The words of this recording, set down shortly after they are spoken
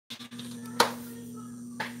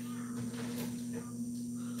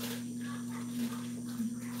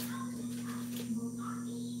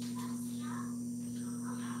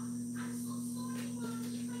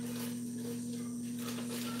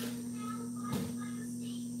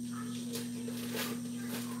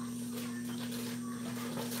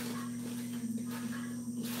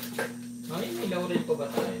pa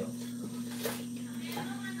ba tayo?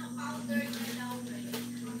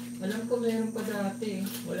 Alam ko meron pa dati.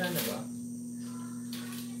 Wala na ba?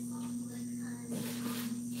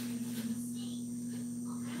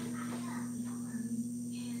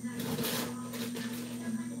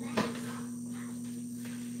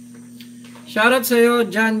 Shoutout sa'yo,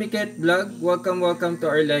 John Miket Vlog. Welcome to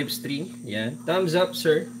our live stream. Yan. Thumbs up,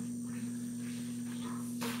 sir.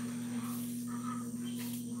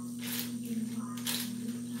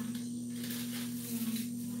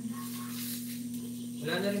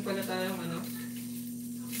 Wala na rin pala tayong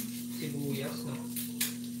sibuyas, no?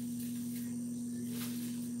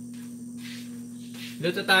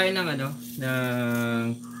 Luto tayo ng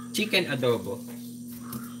ng chicken adobo.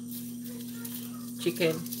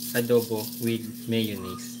 Chicken adobo with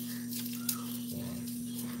mayonnaise. Yan.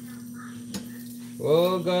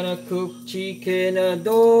 We're gonna cook chicken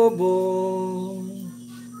adobo.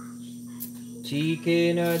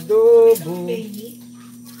 Chicken adobo.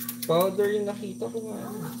 Powder yung nakita ko nga.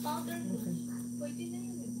 Powder mo. Pwede na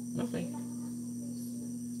yun. Okay.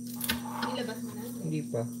 Ilabas mo na. Hindi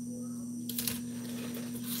pa.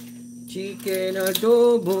 Chicken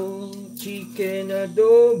adobo. Chicken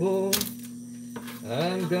adobo.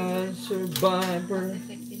 I'm gonna survive.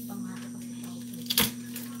 Effective pa nga kasi powder.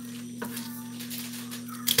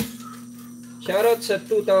 Shoutout sa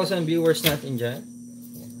 2,000 viewers natin dyan.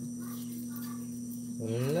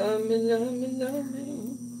 Lami.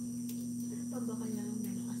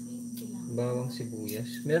 Bawang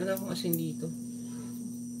sibuyas. Meron akong asin dito.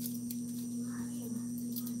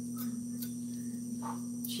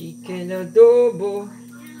 Chicken adobo.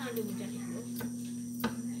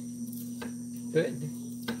 Pwede.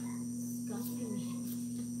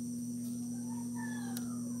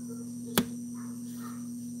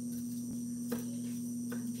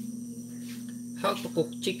 How to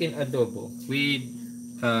cook chicken adobo with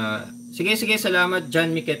sige, salamat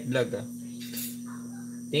John Miket Vlog.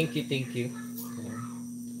 Thank you.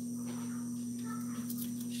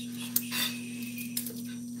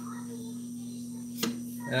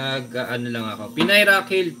 Ano lang ako. Pinay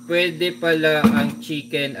Rakil, pwede pala ang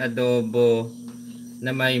chicken adobo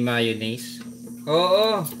na may mayonnaise.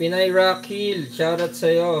 Oo, Pinay Rakil, shoutout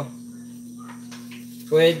sa'yo.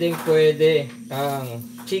 Pwede ang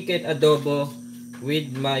chicken adobo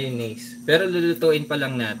with mayonnaise. Pero lulutuin pa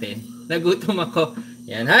lang natin. Nagutom ako.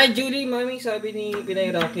 Yan. Hi, Julie, Mami. Sabi ni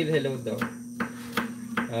Pinay Rakil, hello daw.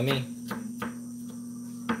 Mami.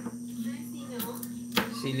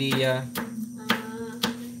 Si Lia.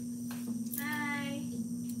 Hi.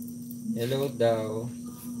 Hello daw.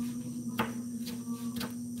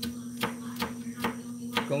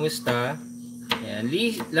 Kumusta? Yan.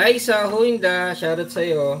 Liza Huinda, shoutout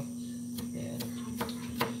sa'yo. Yan.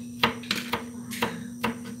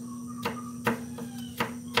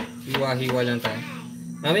 Hiwa-hiwa lang tayo.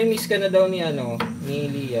 Mami, miss ka na daw ni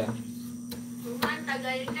Lia. 2 months,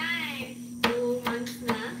 tagal na eh. 2 months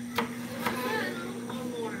na.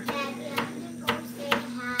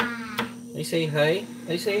 I say hi.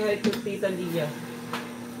 I say hi to Tita Lia.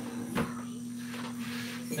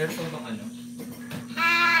 Meron pa bang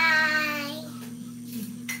Hi!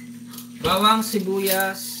 Bawang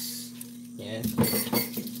sibuyas. Yan.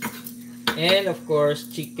 And of course,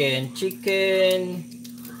 chicken.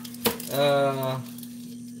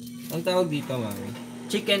 Ang tawag dito, Mami?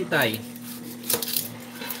 Chicken thigh.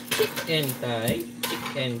 Chicken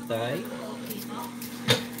thigh.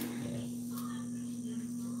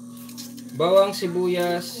 Bawang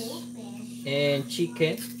sibuyas and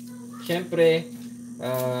chicken. Siyempre,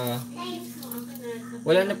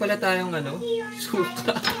 wala na pala tayong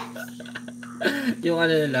suka. Yung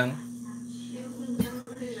na lang.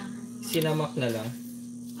 Sinamak na lang.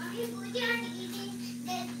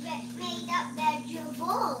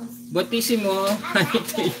 Botissimo.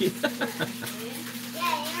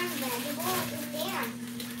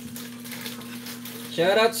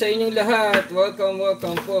 Shoutout sa inyong lahat.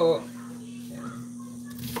 Welcome po.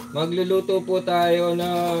 Magluluto po tayo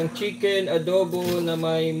ng chicken adobo na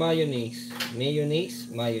may mayonnaise.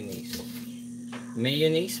 Mayonnaise.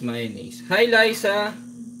 Hi Liza.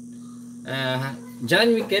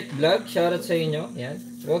 John Miket Vlog. Shoutout sa inyo. Yan.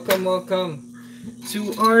 Welcome to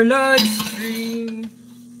our live stream.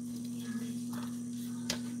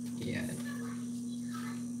 Yan.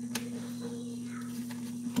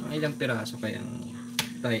 Ilang piraso kayang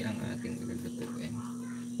tayo ang ating lulutuin.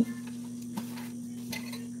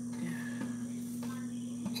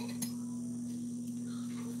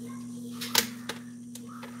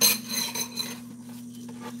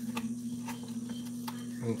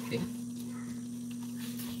 Okay.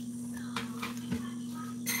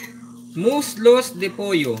 Muslos de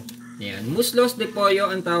pollo. Yan. Muslos de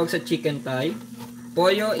pollo ang tawag sa chicken thigh.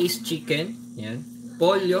 Pollo is chicken. Yan.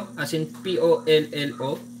 Pollo as in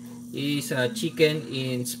P-O-L-L-O is chicken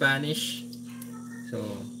in Spanish. So,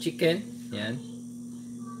 chicken. Yan.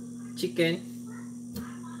 Chicken.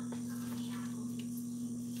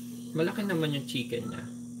 Malaki naman yung chicken niya.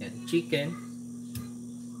 Yan. Chicken.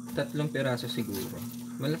 3 piraso siguro.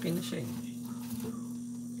 Malaki na siya eh.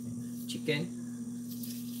 Chicken.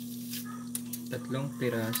 3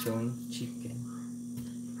 pirasong chicken.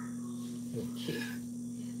 Okay.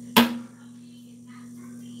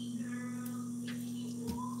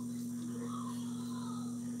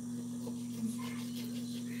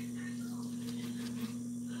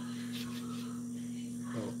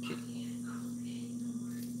 Okay.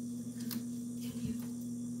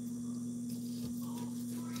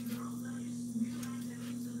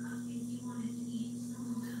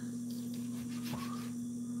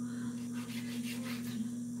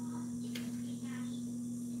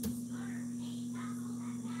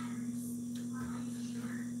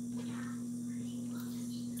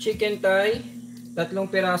 Chicken thigh, 3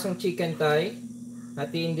 pirasong chicken thigh.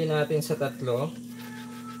 Hatiin din natin sa 3.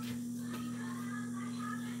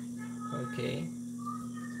 Okay.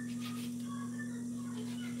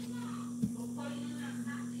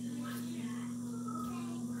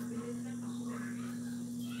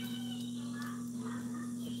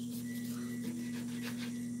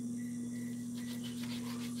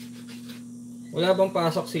 Wala bang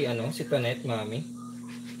pasok si si Tonet, mami?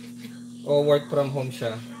 O work from home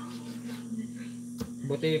siya?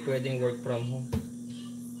 Buti pwedeng work from home.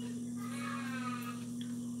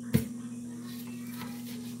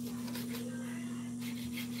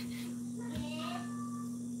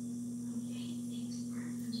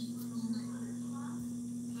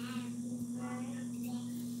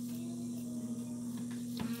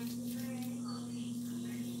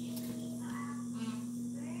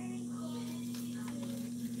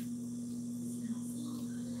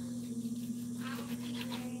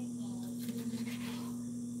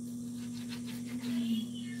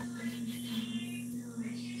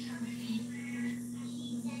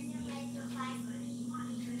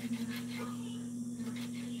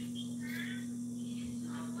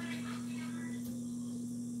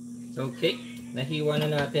 Okay, nahiwa na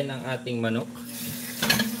natin ang ating manok.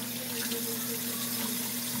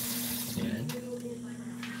 Ayan.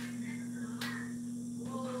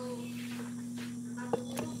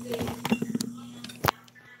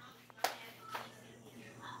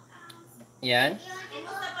 Ayan.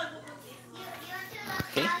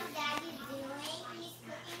 Okay.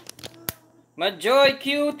 Majoy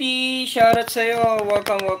Cutie, shoutout sa'yo.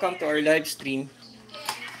 Welcome to our live stream.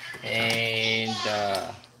 And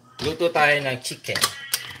luto tayo ng chicken.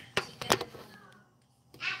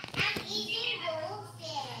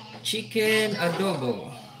 Chicken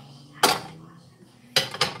adobo.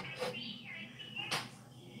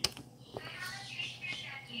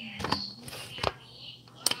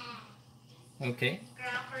 Okay.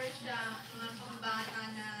 Crackers siya, mga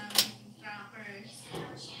pambata na crackers.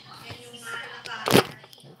 Yan yung mga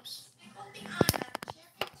Oops. konting alat.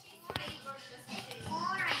 Flavor siya sa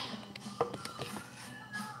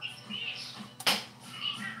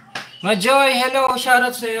Majoy, hello,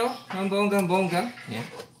 shoutout sa'yo. Ang bonggang-bongga. Yeah.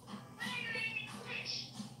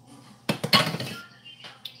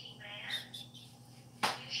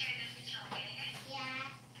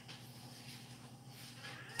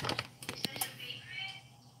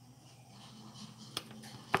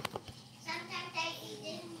 Sometimes I eat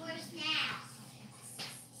this for snacks.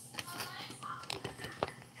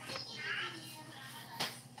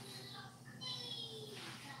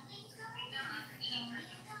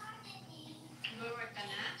 Mag-work ka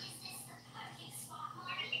na?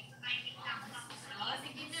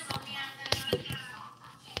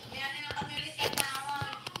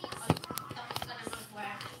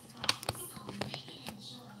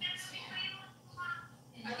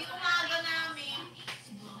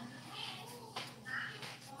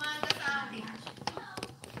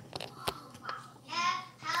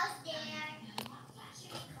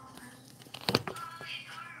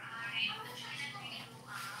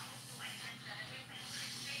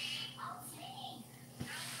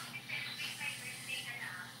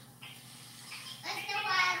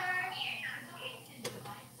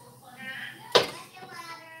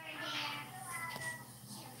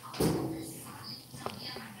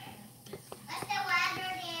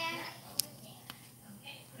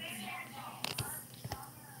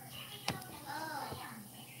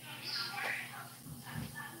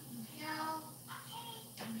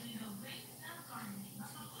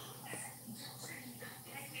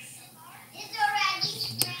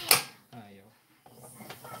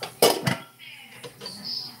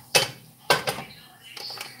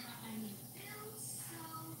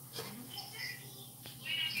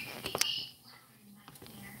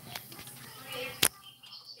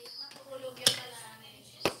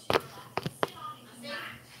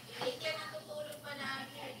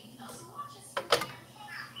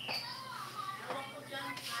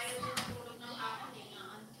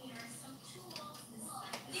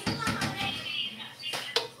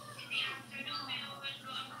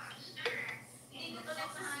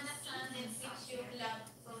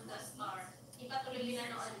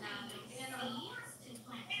 pinanood namin. Pinanood mo?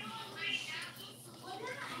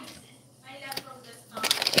 I love from the start.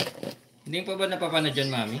 Hindi pa ba napapanood dyan,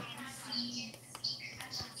 Mami? Ang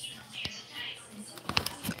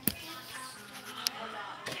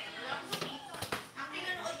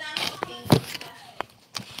pinanood namin okay.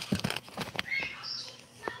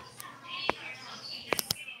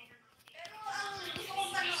 Pero ang gusto kong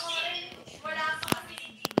panoorin, wala pa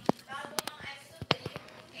kasi bago mga episode eh.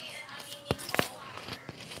 Yung kay Aminin ko.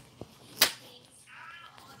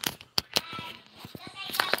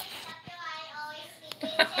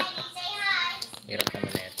 Hirap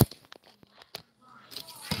naman na yan.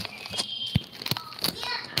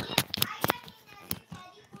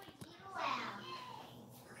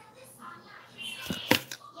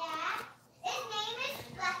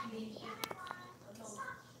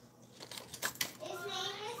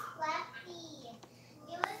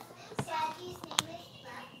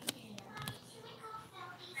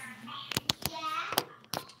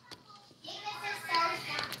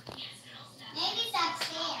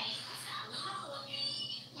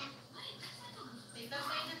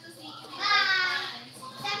 Nagbabay na to si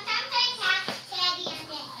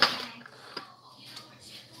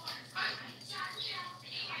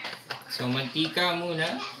So, mantika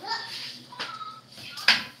muna.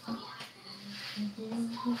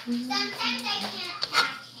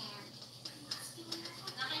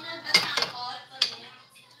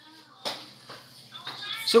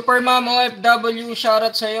 Super Mom OFW,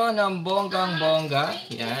 shoutout sa'yo ng bonggang-bongga.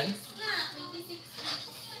 Yan.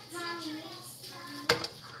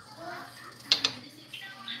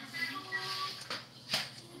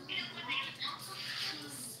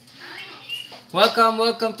 Welcome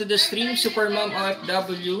to the stream, Super Mom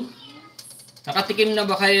OFW. Nakatikim na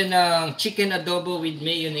ba kayo ng chicken adobo with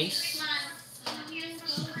mayonnaise? 6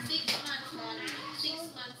 months na. 6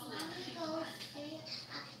 months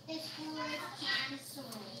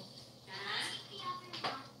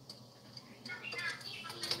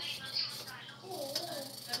na.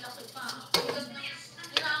 Lalaki pa.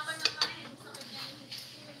 Hirapan na kami sa kanya.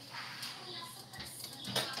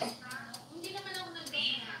 Hindi naman ako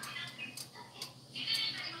nag-gaya.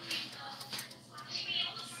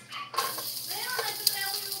 Pero nagtitry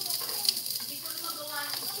ako yung luto ko. Hindi ko na magawa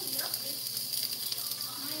nito. Ang hirap eh.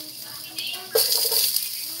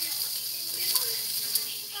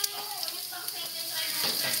 Yung pang second try na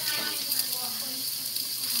ginagawa ko.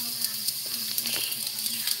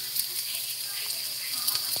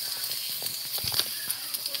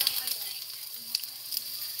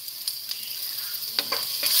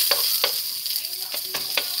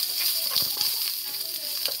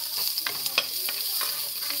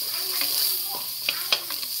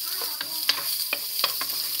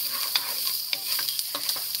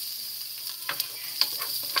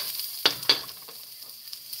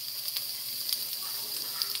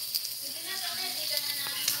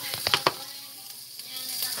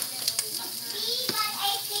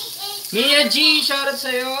 Mia G, shoutout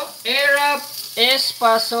sa'yo. Erap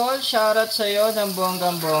Espasol, shoutout sa'yo ng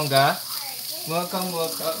bonggang-bongga. Welcome.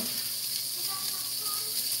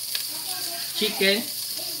 Chicken.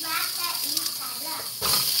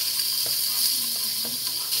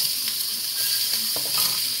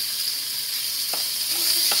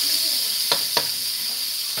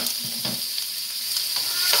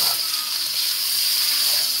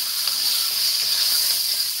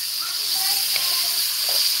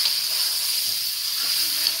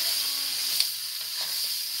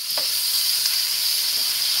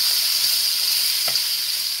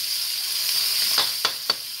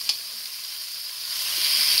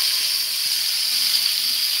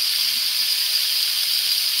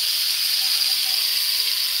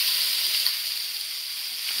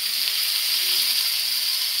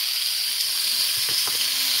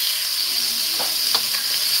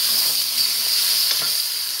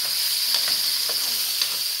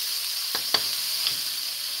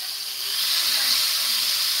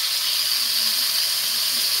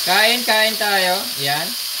 Kain tayo. Yan.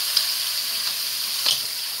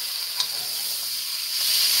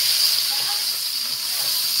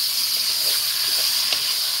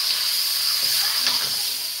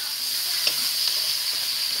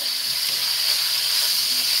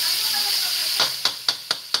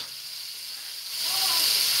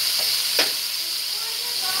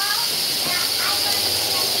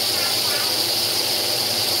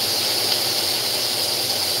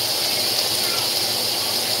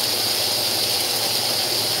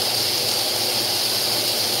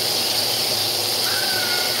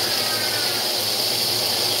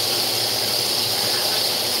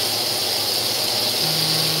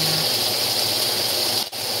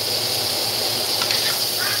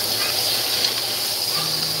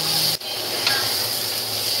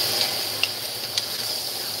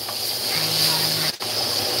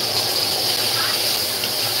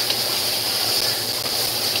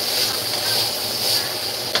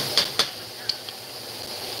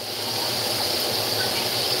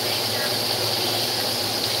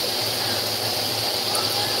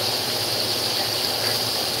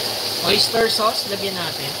 Oyster sauce, lagyan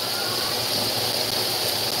natin.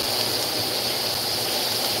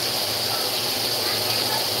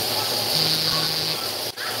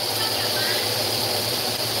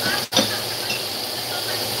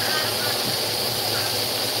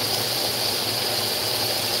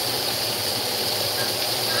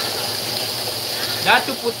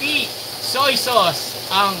 Datu puti, soy sauce.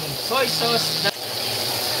 Ang soy sauce na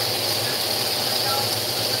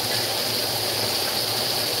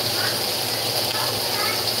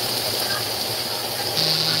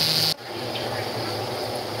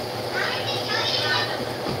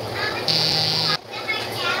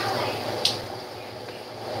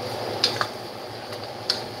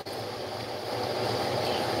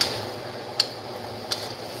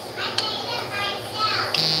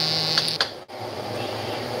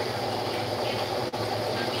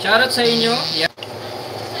shoutout sa inyo. Yeah.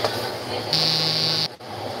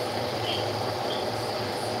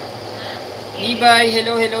 Ibay,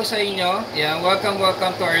 hello sa inyo. Yeah, welcome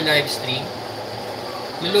to our live stream.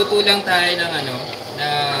 Luluto lang tayo ng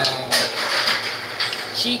na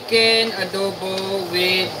chicken adobo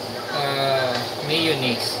with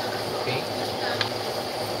mayonnaise. Okay.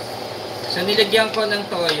 So nilagyan ko ng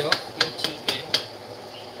toyo yung chicken.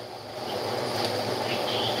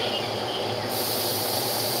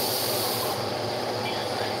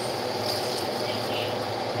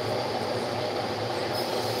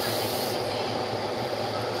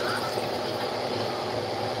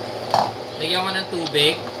 Lagyan ko ng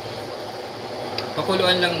tubig.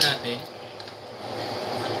 Pakuluan lang natin.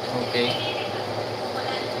 Okay.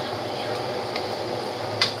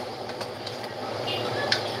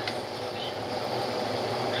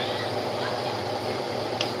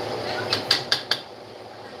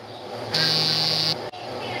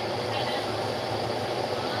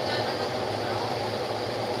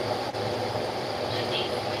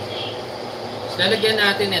 So, lalagyan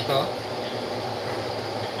natin ito.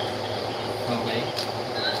 Okay.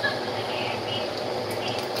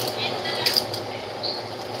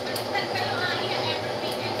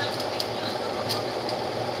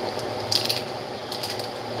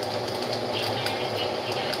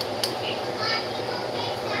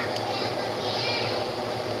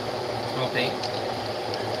 Okay.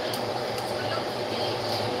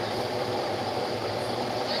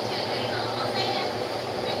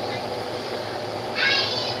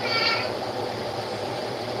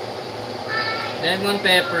 Lemon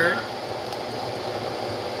pepper.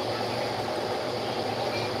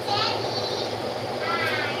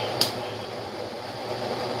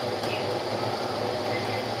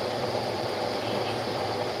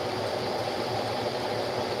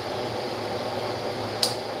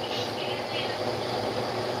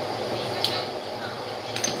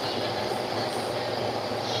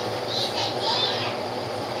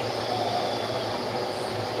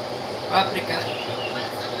 Paprika.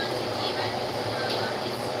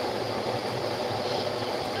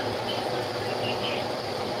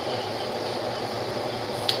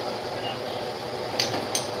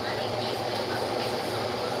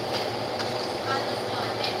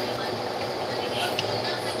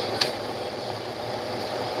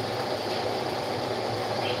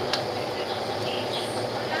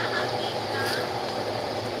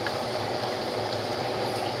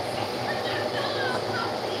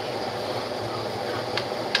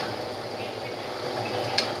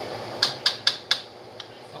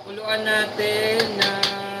 Pakuluan natin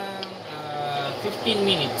ng 15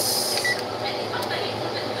 minutes.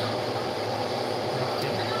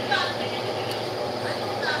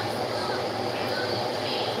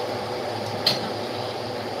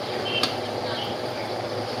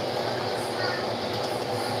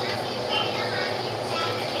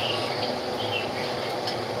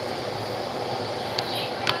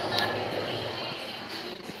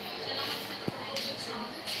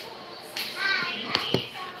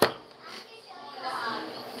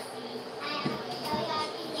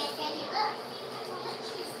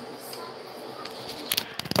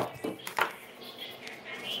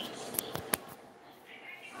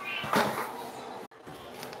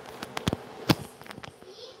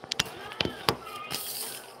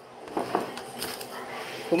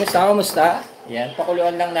 Kumusta? Yan,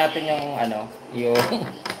 pakuluan lang natin yung yung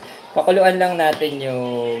pakuluan lang natin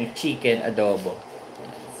yung chicken adobo.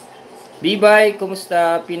 Bibay,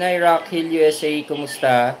 kumusta? Pinay Rock Hill USA,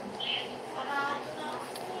 kumusta?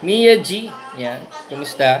 Mia G, yan,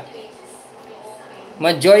 kumusta?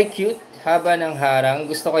 Majoy Cute, haba ng harang.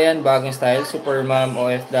 Gusto ko yan, bagong style. Supermom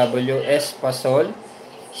OFW S Pasol.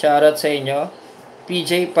 Shoutout sa inyo.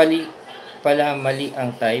 PJ pala mali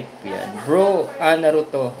ang type. Yan. Bro,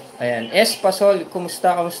 Naruto. Ayan. S. Pasol,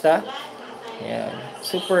 kumusta? Kamusta? Ayan.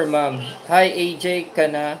 Super ma'am. Hi AJ ka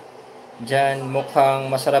na dyan. Mukhang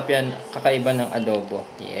masarap yan. Kakaiba ng adobo.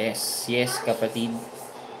 Yes. Yes, kapatid.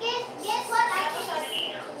 Guess what?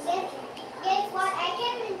 Guess what? I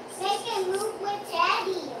can make a move with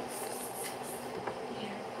Daddy.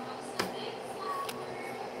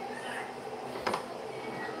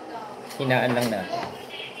 Hinaan lang natin.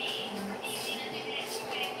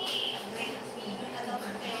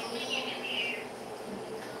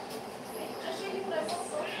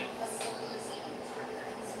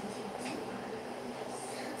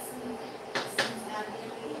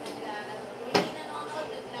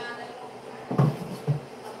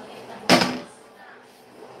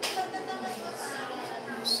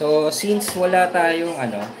 So, since wala tayong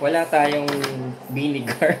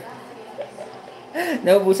vinegar.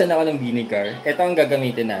 Naubusan ako ng vinegar. Ito ang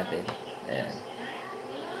gagamitin natin. Ayan.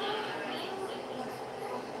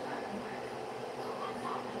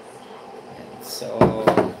 So,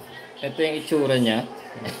 ito yung itsura niya.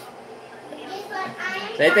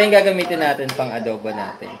 So, ito yung gagamitin natin pang adobo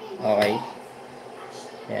natin. Okay?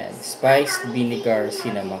 Ayan. Spiced vinegar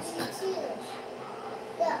sinamak.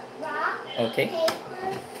 Okay?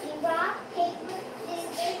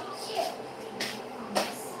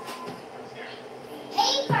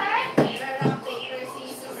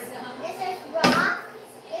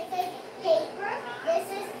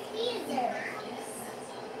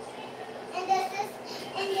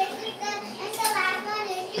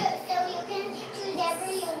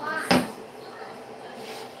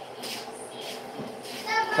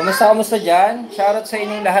 Kamusta dyan? Shoutout sa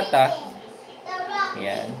inyong lahat ha.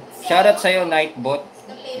 Ayan. Shoutout sa iyo, Nightbot.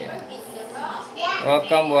 Ayan.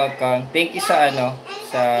 Welcome. Thank you sa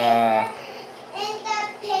sa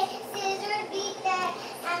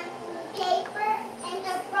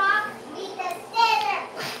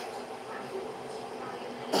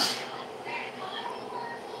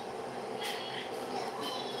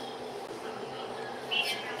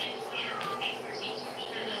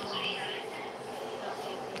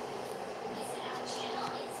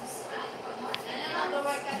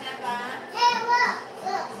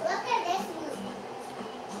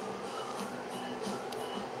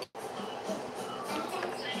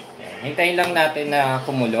hintayin lang natin na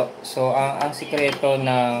kumulo. So, ang sikreto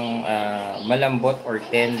ng malambot or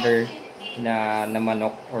tender na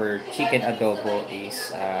manok or chicken adobo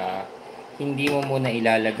is hindi mo muna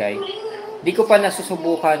ilalagay. Di ko pa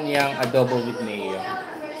nasusubukan yung adobo with mayo.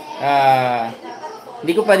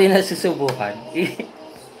 Di ko pa din nasusubukan.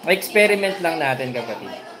 Experiment lang natin, kapatid.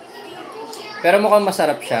 Pero mukhang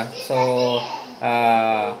masarap siya. So,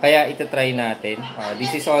 kaya itatry natin.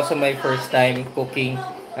 This is also my first time cooking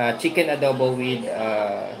chicken adobo with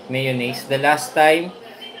mayonnaise. The last time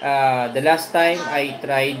I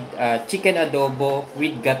tried chicken adobo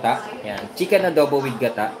with gata. Yan, chicken adobo with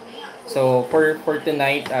gata. So for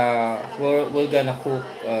tonight, we're gonna cook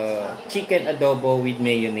chicken adobo with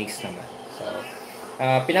mayonnaise naman. So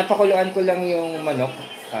pinapakuluan ko lang yung manok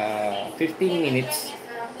 15 minutes,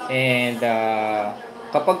 and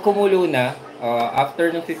kapag kumulo na, after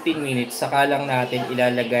ng 15 minutes, saka lang natin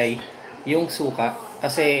ilalagay yung suka.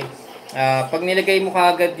 Kasi pag nilagay mo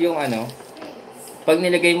kaagad yung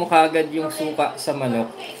suka sa manok,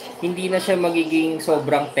 hindi na siya magiging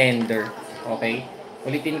sobrang tender. Okay?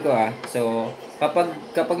 Ulitin ko So,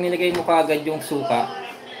 kapag nilagay mo kaagad yung suka,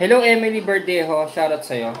 hello Emily Verdejo, shoutout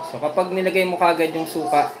sa'yo. So, kapag nilagay mo kaagad yung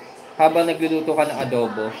suka, habang nagluluto ka ng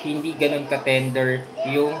adobo, hindi ganun ka-tender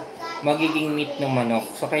yung magiging meat ng manok.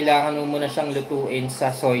 So, kailangan mo muna siyang lutuin sa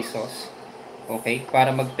soy sauce. Okay? Para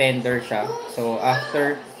mag-tender siya. So,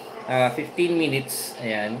 after 15 minutes,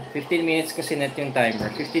 ayan, 15 minutes kasi net yung timer.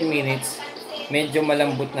 15 minutes, medyo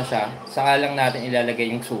malambot na siya. Saka lang natin ilalagay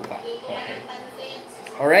yung suka. Okay?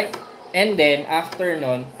 Alright? And then, after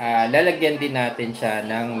nun, lalagyan din natin siya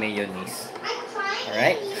ng mayonnaise.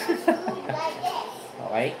 Alright?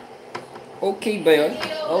 Okay? Okay ba yun?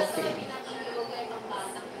 Okay.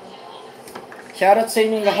 Shoutout sa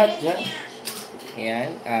inyong lahat dyan. Ayan.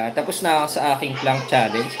 Tapos na ako sa aking plank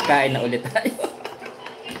challenge. Kain na ulit tayo.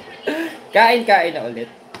 Kain na ulit.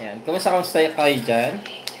 Ayan. Kamusta kayo dyan?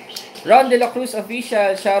 Ron De La Cruz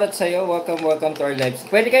Official, shoutout sa'yo. Welcome to our lives.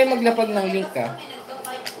 Pwede kayo maglapag ng link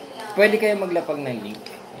Pwede kayo maglapag ng link.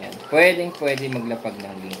 Ayan. Pwede maglapag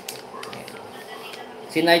ng link. Ayan.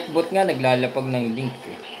 Si Nightbot nga naglalapag ng link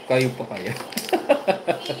Kayo pa kayo.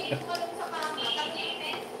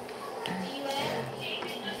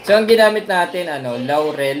 So, ang ginamit natin,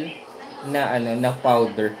 laurel na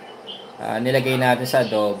powder. Nilagay natin sa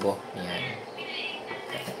adobo. Ayan.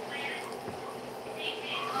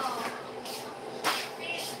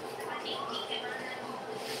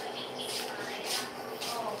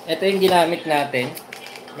 Ito yung ginamit natin.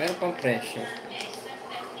 Meron pang presyo.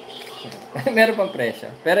 Meron pang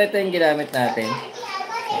presyo. Pero ito yung ginamit natin.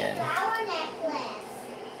 Ayan.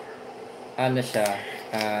 Ano siya?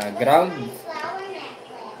 Ground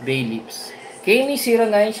bay leaves.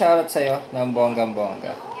 Kami09, shoutout sa'yo ng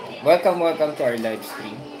bonggang-bongga. Welcome to our live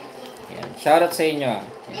stream. Ayan. Shoutout sa inyo.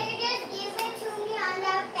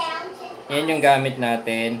 Yan yung gamit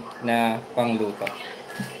natin na pangluto.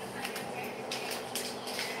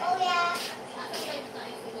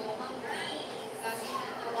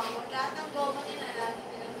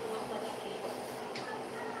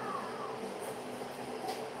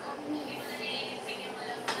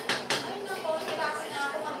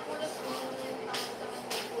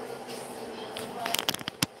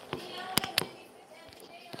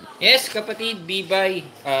 Yes, kapatid, bibay.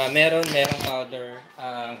 Meron powder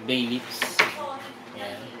bay leaves.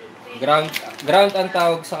 Ayan. Ground ang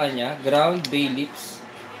tawag sa kanya, ground bay leaves.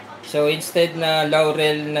 So instead na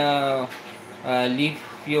laurel na leaf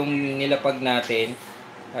yung nilapag natin.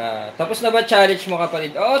 Tapos na ba challenge mo,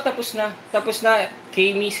 kapatid? Oo, tapos na. Tapos na,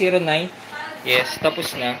 Kami09. Yes,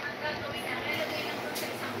 tapos na.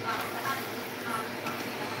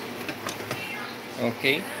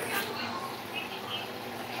 Okay.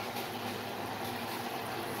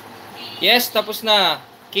 Yes, tapos na.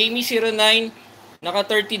 Kami09,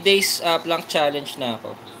 naka 30 days plank challenge na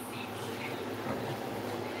ako.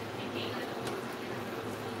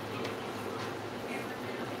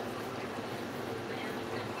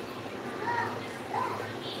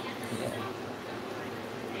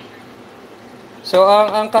 So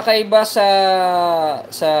ang kakaiba sa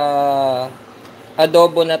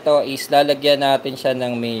adobo na to is lalagyan natin siya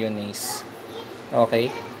ng mayonnaise.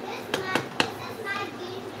 Okay?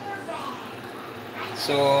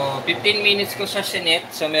 So 15 minutes ko siya sinet.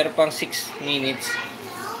 So meron pang 6 minutes.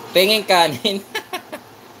 Pengeng kanin.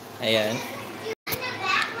 Ayan.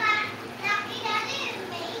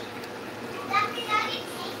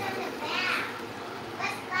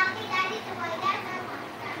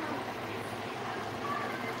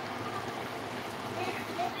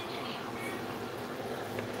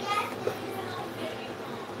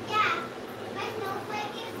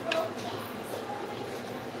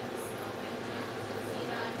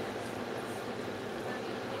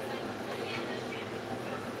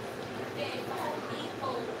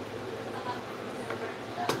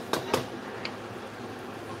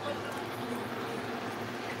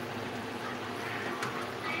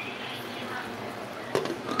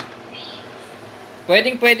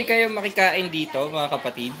 Pwede kayo makikain dito, mga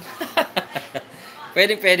kapatid.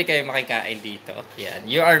 Pwede kayo makikain dito. Yan.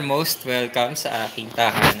 You are most welcome sa aking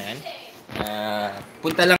tahanan.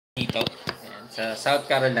 Punta lang dito. Yan, sa South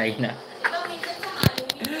Carolina.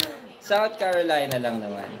 South Carolina lang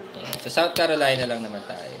naman. Yan. Sa South Carolina lang naman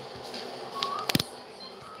tayo.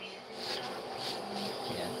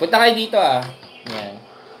 Yan. Punta kayo dito ah. Yan.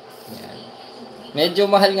 Yan. Medyo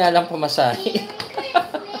mahal nga lang pumasahe.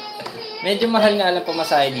 Medyo mahal nga lang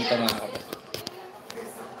pumasahe dito, mga kapatid.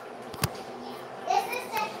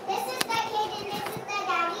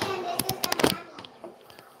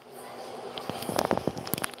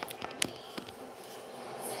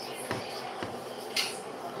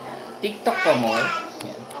 TikTok ka more.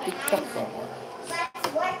 Yan. TikTok ka more.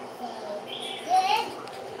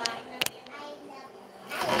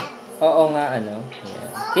 Oo nga, ano. Yan.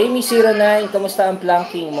 Kami09, kamusta ang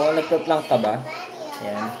planking mo? Nagpa-plank ka ba?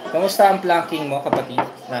 Yan. Kamusta ang planking mo, kapatid?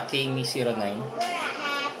 Na Kami09.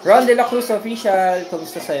 Ron De La Cruz Official,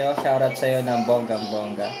 kamusta sa'yo? Shoutout sa'yo ng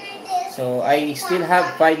bonggang-bongga. So, I still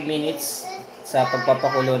have 5 minutes sa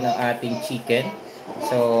pagpapakulo ng ating chicken.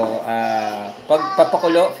 So,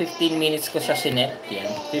 pagpapakulo, 15 minutes ko sa sinet. Yan.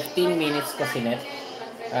 15 minutes ko sinet.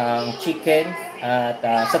 Chicken. At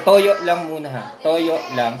sa toyo lang muna ha. Toyo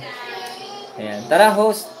lang. Ayan. Tara,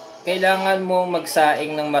 host. Kailangan mong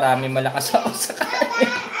magsaing ng marami, malakas ako sa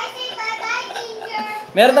kanin.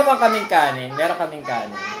 Meron naman kaming kanin. Ayan.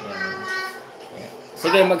 Ayan.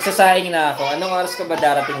 Sige, magsasaing na ako. Anong oras ka ba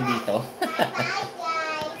darating dito?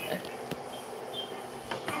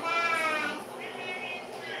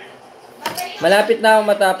 Malapit na ako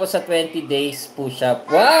matapos sa 20 days push-up.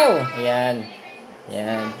 Wow! Ayan.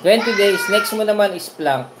 20 days. Next mo naman is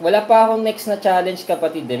plank. Wala pa akong next na challenge,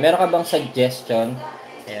 kapatid. Meron ka bang suggestion?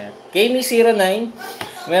 Ayan. Kami09,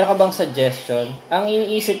 meron ka bang suggestion? Ang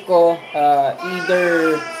iniisip ko,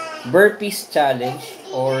 either burpees challenge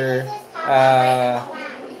or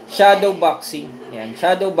shadow boxing. Ayan.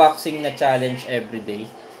 Shadow boxing na challenge everyday.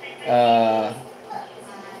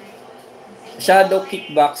 Shadow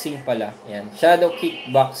kickboxing pala. Ayan. Shadow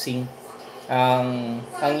kickboxing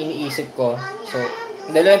ang iniisip ko. So,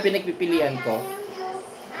 Dalawang pinagpipilian ko.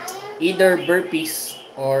 Either burpees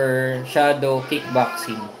or shadow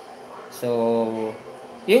kickboxing. So,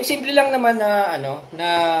 yung simple lang naman na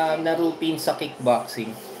na routine sa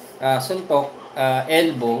kickboxing. Suntok,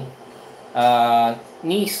 elbow,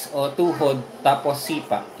 knees o tuhod, tapos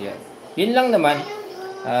sipa. Yan. Yun lang naman.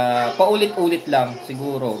 Paulit-ulit lang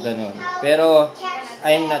siguro, ganun. Pero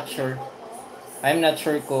I'm not sure. I'm not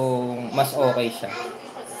sure kung mas okay siya.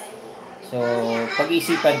 So,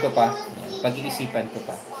 pag-iisipan ko pa. Yan, pag-iisipan ko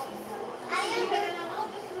pa.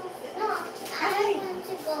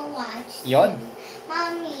 Yon.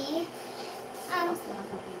 Mommy,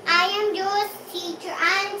 I am Joe's teacher.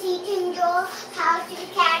 I'm teaching Joe how to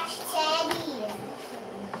catch teddy.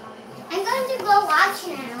 I'm going to go watch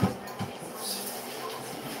now.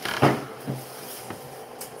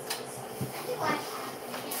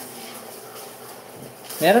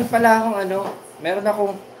 Meron pala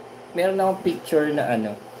akong meron akong picture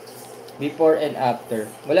na before and after.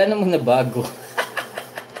 Wala namang nabago.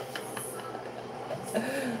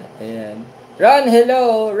 Ayan. Ron,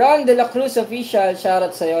 hello! Ron de la Cruz Official.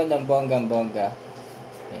 Shoutout sa'yo ng bonggang-bongga.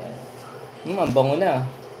 Ayan. Ang bango na.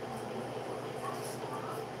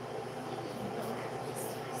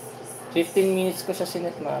 15 minutes ko siya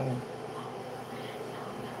sinet, mami.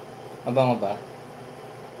 Mabango ba?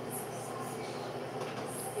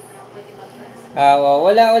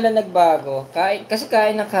 Wala nagbago. Kasi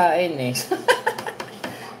kain na kain eh.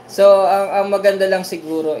 So, ang maganda lang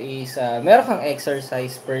siguro is meron kang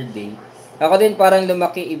exercise per day. Ako din parang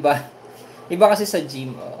lumaki iba. Iba kasi sa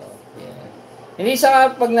gym. Yeah. Hindi sa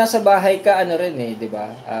pag nasa bahay ka rin eh, 'di ba?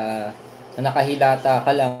 Nakahilata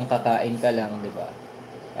ka lang, kakain ka lang, 'di ba?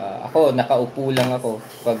 Ako nakaupo lang ako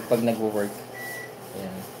pag nagwo-work.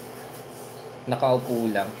 Yeah. Nakaupo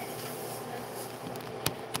lang.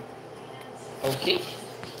 Okay.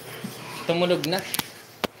 Tumunog na.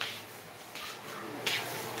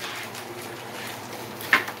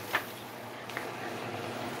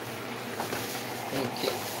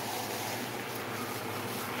 Okay.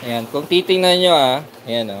 Ayan, kung titingnan nyo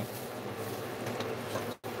ayan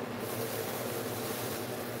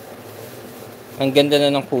ang ganda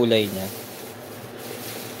na ng kulay niya.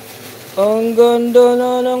 Ang ganda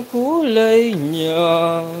na ng kulay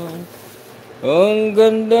niya. Ang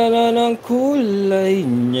ganda na ng kulay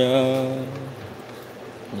niya.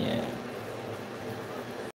 Yan.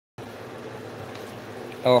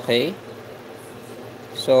 Okay.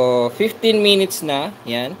 So, 15 minutes na.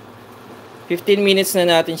 Yan. 15 minutes na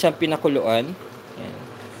natin siyang pinakuluan. Yan.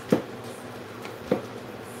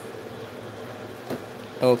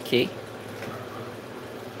 Okay.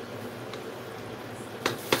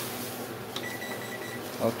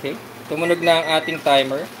 Okay. Tumunog na ang ating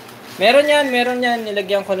timer. Meron yan.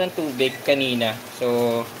 Nilagyan ko ng tubig kanina.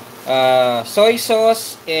 So, soy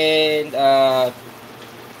sauce and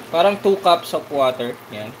parang 2 cups of water.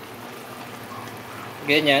 Yan.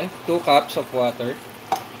 Ganyan, 2 cups of water.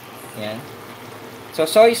 Yan. So,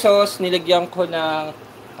 soy sauce, nilagyan ko ng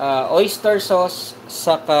oyster sauce,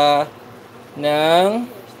 saka ng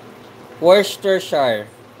Worcestershire.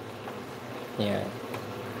 Yan.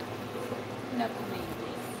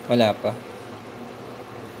 Wala pa.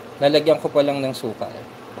 Lalagyan ko pa lang ng suka.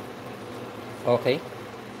 Okay.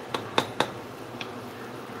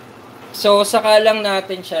 So, saka lang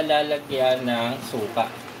natin siya lalagyan ng suka.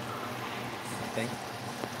 Okay.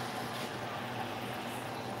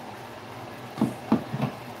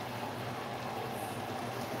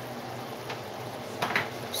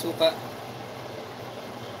 Suka.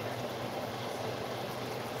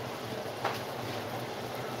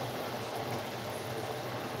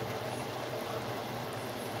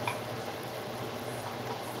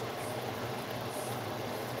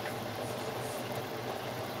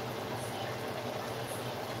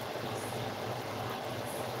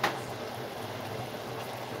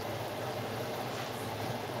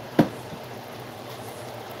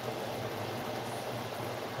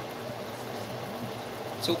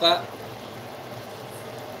 Suka.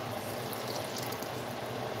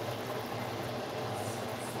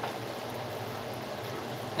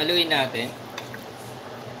 Haluin natin.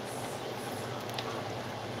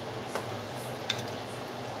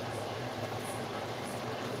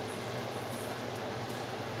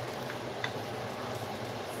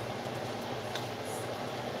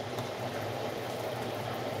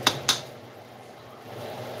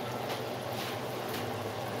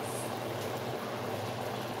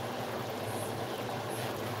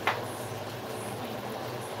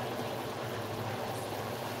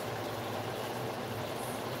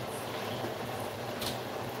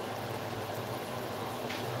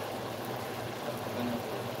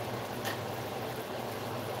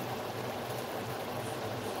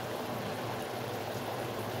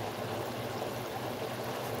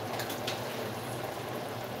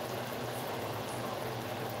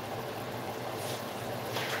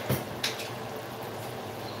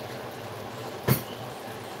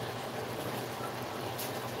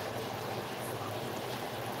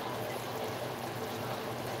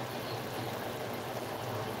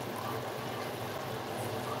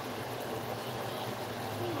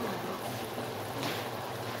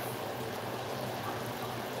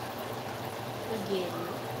 Again.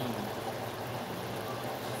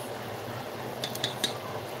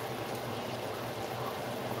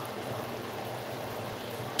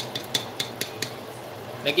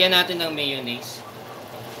 Lagyan natin ng mayonnaise.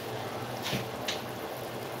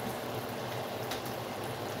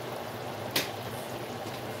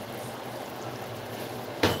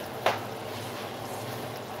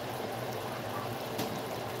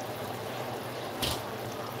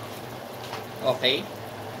 Okay.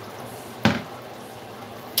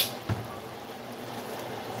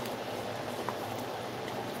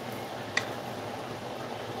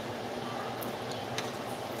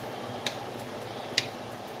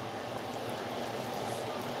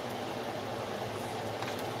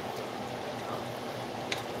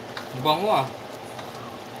 Bango ah.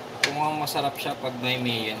 Mukhang masarap siya pag may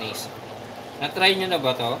mayonnaise. Na-try nyo na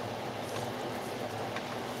ba to?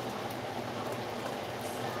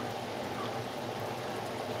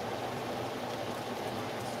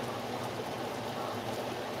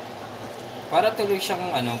 Para tuloy siyang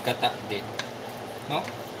gata din. No?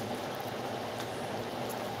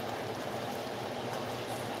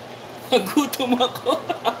 Nagutom ako.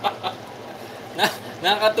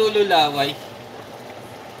 Nakatululaway.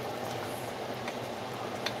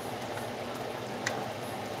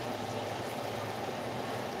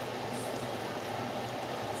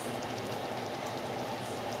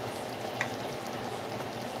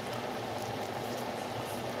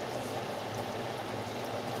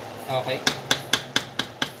 Okay.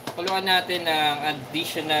 Pakuluan natin ng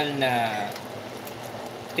additional na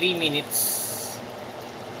 3 minutes.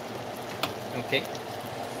 Okay.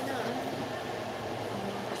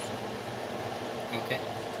 Okay.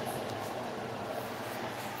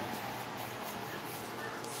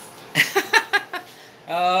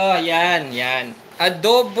 Oh, yan.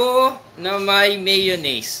 Adobo na may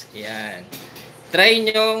mayonnaise. Yan. Try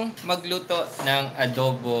nyong magluto ng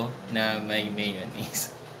adobo na may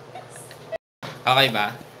mayonnaise. Okay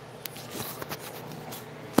ba?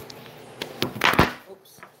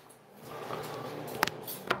 Oops.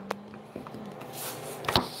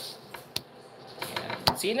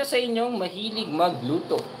 Yan. Sino sa inyong mahilig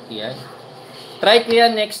magluto? Yan. Try ko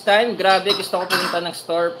yan next time. Grabe, gusto ko pumunta ng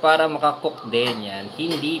store para makakook din yan.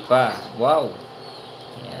 Hindi pa. Wow.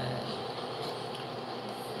 Yan.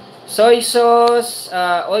 Soy sauce,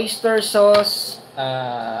 oyster sauce,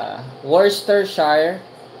 Worcestershire.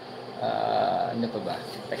 Ano pa ba?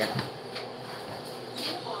 Teka.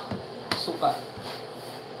 Suka.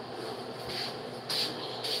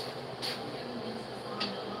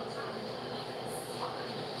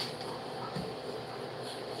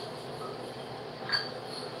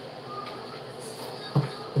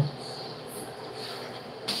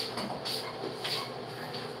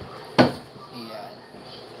 Yan.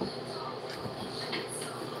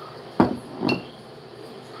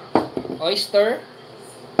 Oyster.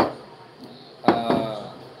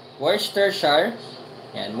 Worcestershire.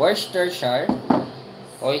 Yan, Worcestershire.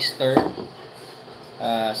 Oyster.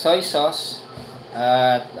 Soy sauce.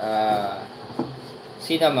 At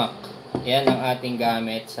sinamak. Yan ang ating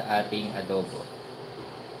gamit sa ating adobo.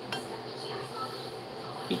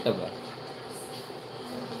 Kita ba?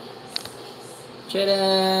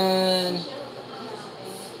 Tcharan!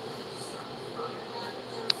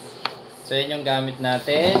 So, yan yung gamit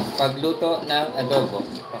natin pagluto ng adobo.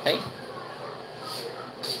 Okay?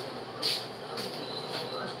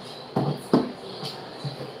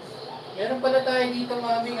 Meron pala tayo dito,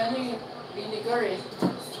 maming vinegar eh.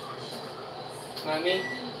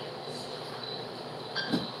 Mami.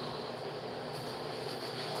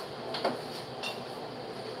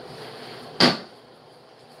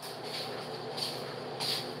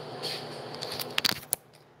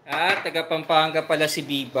 Taga Pampanga pala si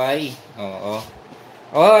Bibay. Oo.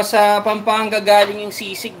 Sa Pampanga galing yung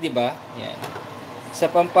sisig, di ba? Yan. Sa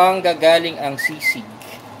Pampanga galing ang sisig.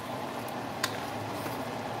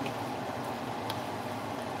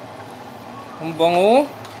 Ang bango.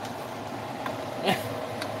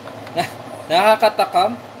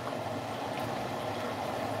 Nakakatakam.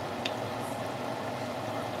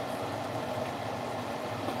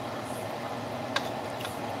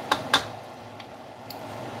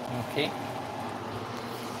 Okay.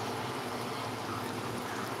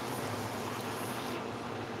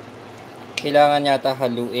 Kailangan yata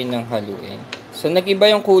haluin ng haluin. So, nag-iba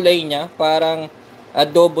yung kulay niya. Parang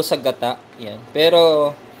adobo sa gata. Yan.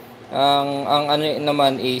 Pero, ang ano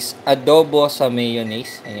naman is adobo sa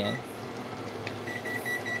mayonnaise. Ayan.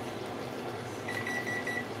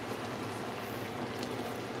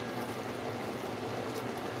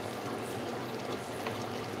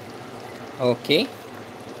 Okay.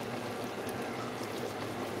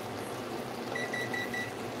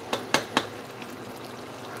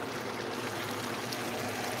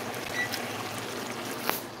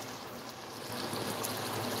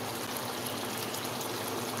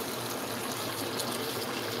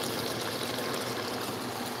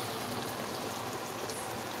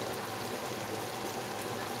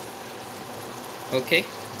 Okay?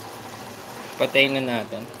 Patayin na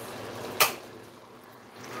natin.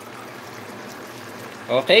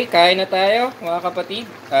 Okay, kain na tayo mga kapatid.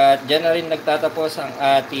 At dyan na rin nagtatapos ang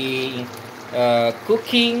ating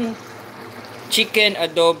cooking chicken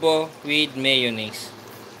adobo with mayonnaise.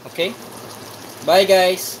 Okay? Bye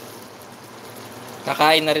guys!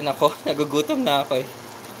 Kakain na rin ako. Nagugutom na ako eh.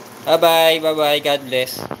 Bye-bye. Bye-bye. God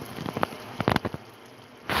bless.